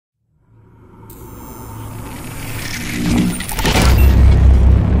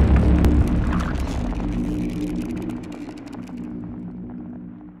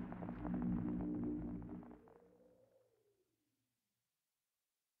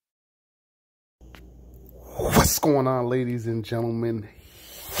What's going on, ladies and gentlemen?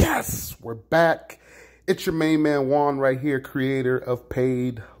 Yes, we're back. It's your main man, Juan, right here, creator of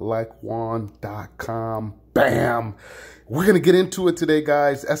PaidLikeJuan.com. Bam! We're going to get into it today,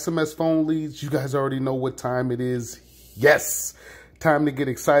 guys. SMS phone leads. You guys already know what time it is. Yes, time to get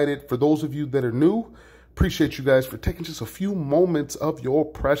excited. For those of you that are new, appreciate you guys for taking just a few moments of your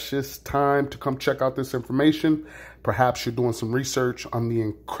precious time to come check out this information. Perhaps you're doing some research on the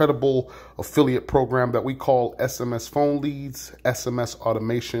incredible affiliate program that we call SMS Phone Leads, SMS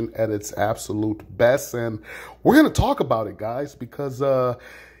automation at its absolute best. And we're going to talk about it, guys, because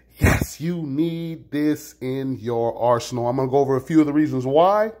yes, you need this in your arsenal. I'm going to go over a few of the reasons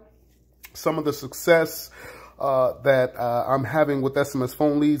why, some of the success that I'm having with SMS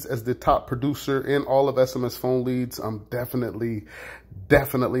Phone Leads as the top producer in all of SMS Phone Leads. I'm definitely,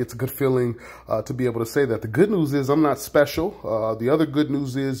 it's a good feeling to be able to say that. The good news is I'm not special. The other good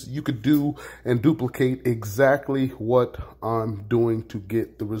news is you could do and duplicate exactly what I'm doing to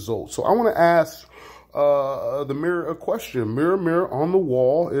get the results. So I want to ask the mirror a question. Mirror, mirror on the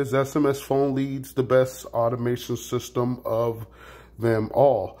wall, is SMS Phone Leads the best automation system of them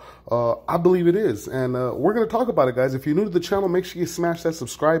all? I believe it is, and we're going to talk about it, guys. If you're new to the channel, make sure you smash that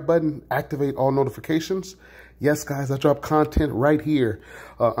subscribe button, activate all notifications. Yes, guys, I drop content right here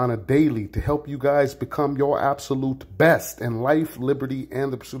on a daily to help you guys become your absolute best in life, liberty,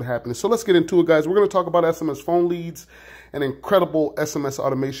 and the pursuit of happiness. So let's get into it, guys. We're going to talk about SMS Phone Leads, an incredible SMS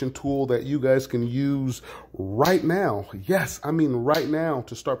automation tool that you guys can use right now. Yes, I mean right now,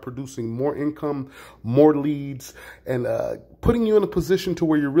 to start producing more income, more leads, and putting you in a position to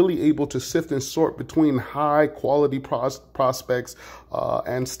where you're really able to sift and sort between high quality prospects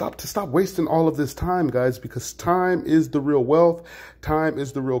and stop wasting all of this time, guys, because time is the real wealth. Time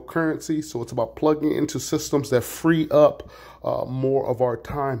is the real currency. So it's about plugging into systems that free up more of our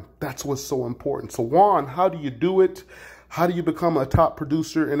time. That's what's so important. So Juan, how do you do it? How do you become a top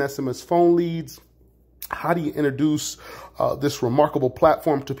producer in SMS Phone Leads? How do you introduce this remarkable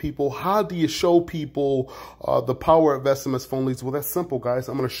platform to people? How do you show people the power of SMS Phone Leads? Well, that's simple, guys.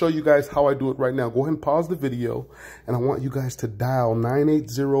 I'm going to show you guys how I do it right now. Go ahead and pause the video, and I want you guys to dial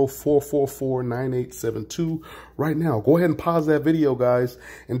 980-444-9872 right now. Go ahead and pause that video, guys,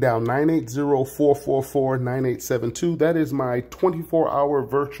 and dial 980-444-9872. That is my 24-hour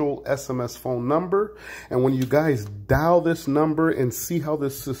virtual SMS phone number. And when you guys dial this number and see how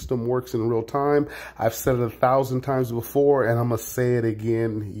this system works in real time, I've said it 1,000 times before, and I'm going to say it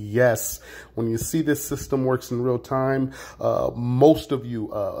again. Yes, when you see this system works in real time, most of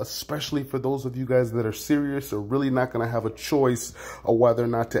you, especially for those of you guys that are serious, are really not going to have a choice of whether or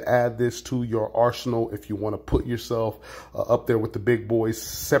not to add this to your arsenal if you want to put yourself up there with the big boys.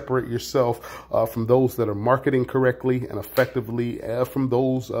 Separate yourself from those that are marketing correctly and effectively from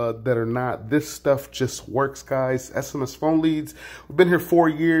those that are not. This stuff just works, guys. SMS Phone Leads, we've been here 4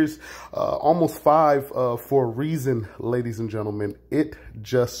 years, almost 5 for a reason, ladies and gentlemen. It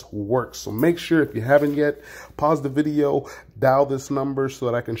just works. So make sure, if you haven't yet, pause the video, dial this number so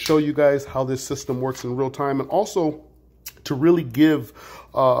that I can show you guys how this system works in real time, and also to really give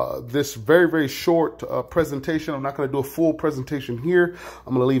this very, very short presentation. I'm not going to do a full presentation here.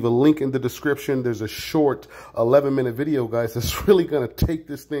 I'm going to leave a link in the description. There's a short 11-minute video, guys, that's really going to take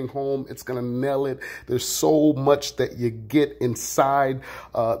this thing home. It's going to nail it. There's so much that you get inside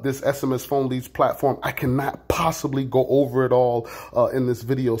this SMS Phone Leads platform. I cannot possibly go over it all in this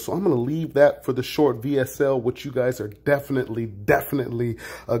video. So I'm going to leave that for the short VSL, which you guys are definitely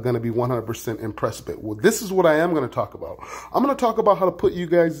going to be 100% impressed with. Well, this is what I am going to talk about. I'm going to talk about how to put you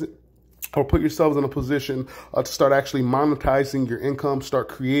guys, or put yourselves in a position to start actually monetizing your income, start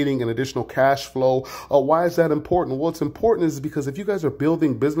creating an additional cash flow. Why is that important? Well, it's important is because if you guys are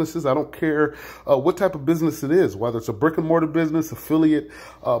building businesses, I don't care what type of business it is, whether it's a brick and mortar business, affiliate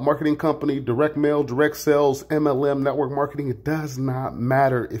marketing company, direct mail, direct sales, MLM, network marketing, it does not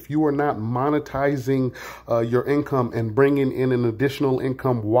matter. If you are not monetizing your income and bringing in an additional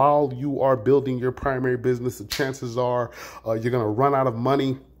income while you are building your primary business, the chances are you're going to run out of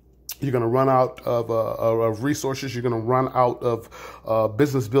money. You're going to run out of resources. You're going to run out of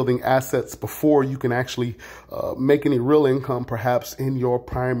business building assets before you can actually make any real income, perhaps, in your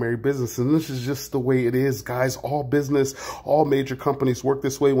primary business. And this is just the way it is, guys. All business, all major companies work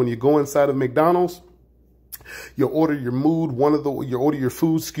this way. When you go inside of McDonald's, You order your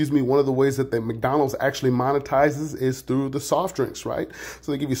food, excuse me. One of the ways that the McDonald's actually monetizes is through the soft drinks, right?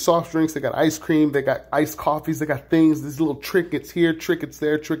 So they give you soft drinks, they got ice cream, they got iced coffees, they got things, these little trinkets here, trinkets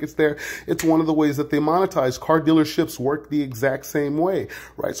there, trinkets there. It's one of the ways that they monetize. Car dealerships work the exact same way,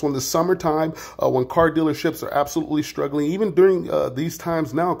 right? So in the summertime, when car dealerships are absolutely struggling, even during these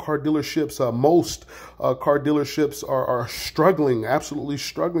times now, most car dealerships are struggling, absolutely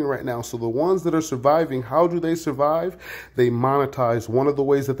struggling right now. So the ones that are surviving, how do they survive? They monetize. One of the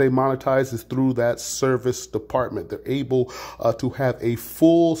ways that they monetize is through that service department. They're able to have a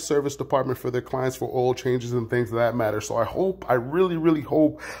full service department for their clients for oil changes and things of that matter. So I really, really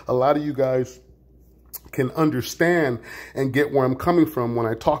hope a lot of you guys can understand and get where I'm coming from when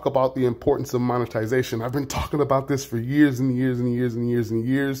I talk about the importance of monetization. I've been talking about this for years and years and years and years and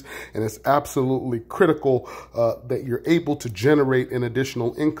years, and it's absolutely critical that you're able to generate an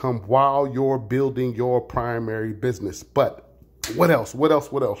additional income while you're building your primary business. But what else,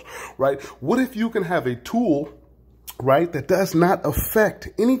 right? What if you can have a tool, right, that does not affect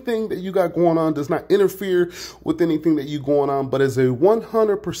anything that you got going on, does not interfere with anything that you going on, but is a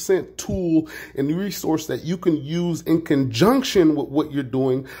 100% tool and resource that you can use in conjunction with what you're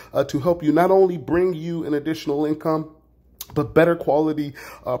doing to help you not only bring you an additional income, but better quality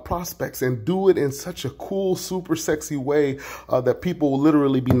prospects, and do it in such a cool, super sexy way that people will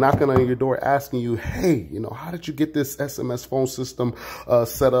literally be knocking on your door asking you, hey, you know, how did you get this SMS phone system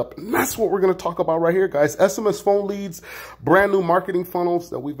set up? And that's what we're going to talk about right here, guys. SMS Phone Leads, brand new marketing funnels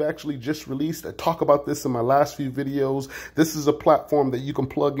that we've actually just released. I talk about this in my last few videos. This is a platform that you can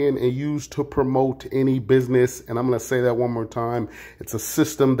plug in and use to promote any business. And I'm going to say that one more time. It's a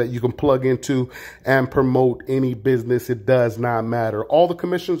system that you can plug into and promote any business. It does not matter. All the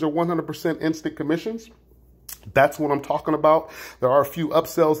commissions are 100% instant commissions. That's what I'm talking about. There are a few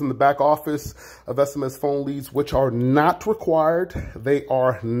upsells in the back office of SMS Phone Leads, which are not required. They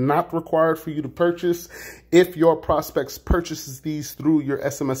are not required for you to purchase. If your prospects purchases these through your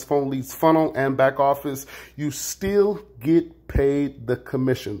SMS Phone Leads funnel and back office, you still get paid the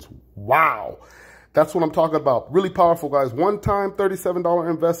commissions. Wow. That's what I'm talking about. Really powerful, guys. One-time $37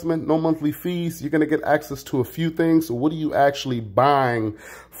 investment, no monthly fees. You're going to get access to a few things. So what are you actually buying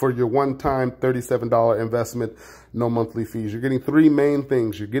for your one-time $37 investment? No monthly fees. You're getting three main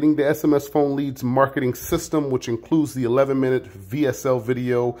things. You're getting the SMS Phone Leads marketing system, which includes the 11-minute VSL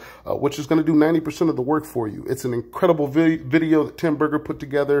video, which is going to do 90% of the work for you. It's an incredible video that Tim Berger put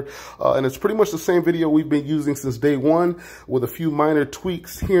together, and it's pretty much the same video we've been using since day one with a few minor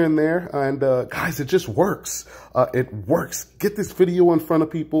tweaks here and there. And guys, it just works. It works. Get this video in front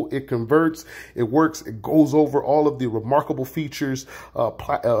of people. It converts. It works. It goes over all of the remarkable features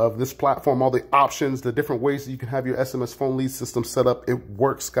of this platform, all the options, the different ways that you can have your SMS Phone Lead system set up. It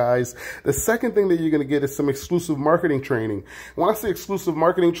works, guys. The second thing that you're going to get is some exclusive marketing training. When I say exclusive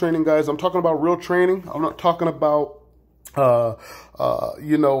marketing training, guys, I'm talking about real training. I'm not talking about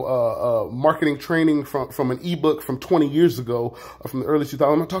marketing training from an ebook from 20 years ago, from the early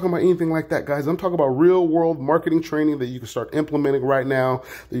 2000s. I'm not talking about anything like that, guys. I'm talking about real world marketing training that you can start implementing right now,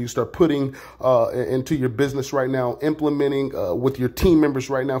 that you start putting into your business right now, implementing with your team members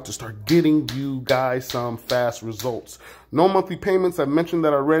right now to start getting you guys some fast results. No monthly payments. I mentioned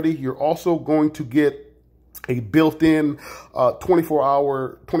that already. You're also going to get a built-in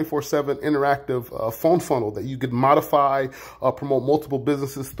 24-hour, 24/7 interactive phone funnel that you could modify, promote multiple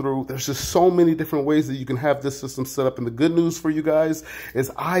businesses through. There's just so many different ways that you can have this system set up. And the good news for you guys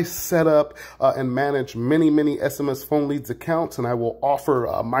is I set up and manage many SMS Phone Leads accounts, and I will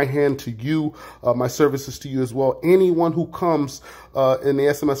offer my hand to you, my services to you as well. Anyone who comes in the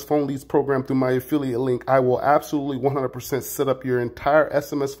SMS Phone Leads program through my affiliate link, I will absolutely 100% set up your entire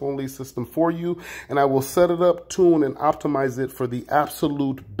SMS Phone Leads system for you, and I will set it up, tune, and optimize it for the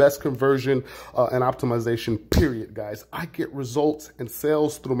absolute best conversion and optimization, period, guys. I get results and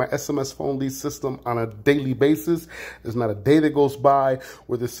sales through my SMS Phone Leads system on a daily basis. There's not a day that goes by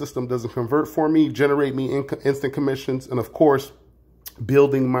where this system doesn't convert for me, generate me instant commissions, and of course,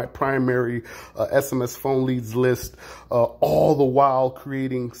 building my primary SMS Phone Leads list, all the while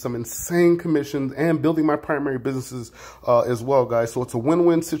creating some insane commissions and building my primary businesses as well, guys. So it's a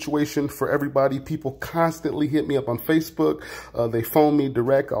win-win situation for everybody. People constantly hit me up on Facebook. They phone me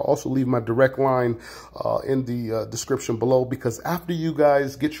direct. I'll also leave my direct line in the description below, because after you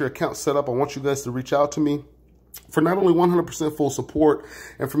guys get your account set up, I want you guys to reach out to me. for not only 100% full support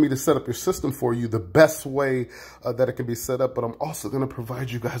and for me to set up your system for you the best way that it can be set up, but I'm also going to provide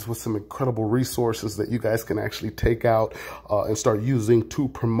you guys with some incredible resources that you guys can actually take out and start using to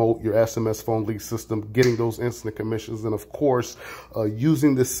promote your SMS phone lead system, getting those instant commissions, and of course,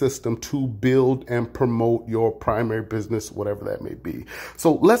 using this system to build and promote your primary business, whatever that may be.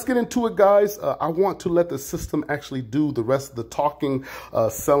 So let's get into it, guys. I want to let the system actually do the rest of the talking,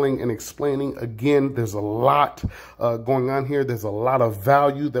 selling, and explaining. Again, there's a lot going on here. There's a lot of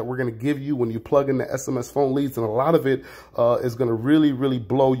value that we're going to give you when you plug in the SMS phone leads, and a lot of it is going to really, really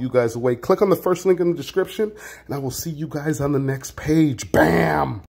blow you guys away. Click on the first link in the description, and I will see you guys on the next page. Bam!